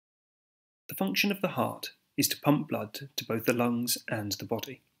The function of the heart is to pump blood to both the lungs and the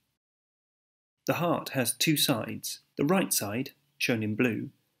body. The heart has two sides, the right side, shown in blue,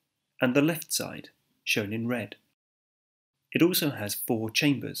 and the left side, shown in red. It also has four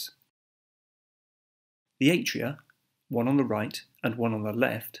chambers. The atria, one on the right and one on the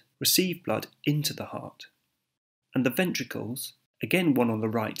left, receive blood into the heart, and the ventricles, again one on the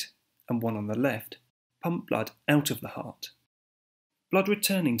right and one on the left, pump blood out of the heart. Blood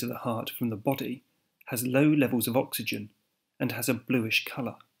returning to the heart from the body has low levels of oxygen and has a bluish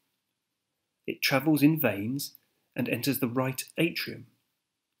colour. It travels in veins and enters the right atrium.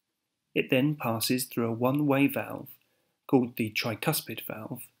 It then passes through a one-way valve, called the tricuspid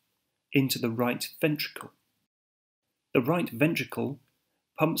valve, into the right ventricle. The right ventricle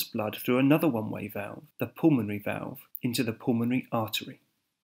pumps blood through another one-way valve, the pulmonary valve, into the pulmonary artery.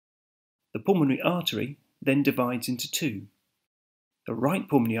 The pulmonary artery then divides into two. The right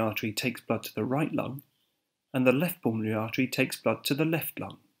pulmonary artery takes blood to the right lung, and the left pulmonary artery takes blood to the left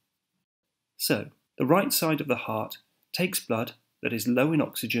lung. So, the right side of the heart takes blood that is low in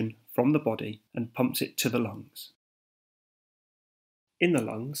oxygen from the body and pumps it to the lungs. In the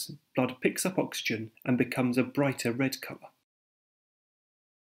lungs, blood picks up oxygen and becomes a brighter red colour.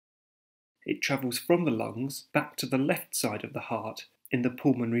 It travels from the lungs back to the left side of the heart in the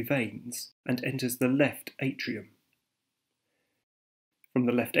pulmonary veins and enters the left atrium. From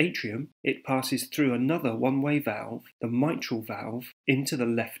the left atrium, it passes through another one-way valve, the mitral valve, into the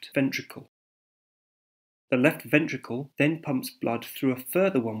left ventricle. The left ventricle then pumps blood through a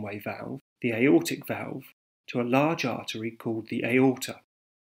further one-way valve, the aortic valve, to a large artery called the aorta.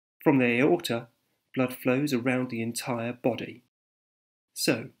 From the aorta, blood flows around the entire body.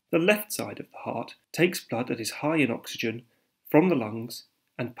 So, the left side of the heart takes blood that is high in oxygen from the lungs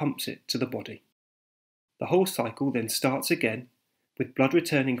and pumps it to the body. The whole cycle then starts again, with blood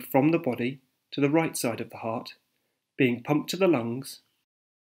returning from the body to the right side of the heart, being pumped to the lungs,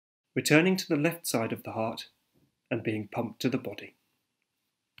 returning to the left side of the heart, and being pumped to the body.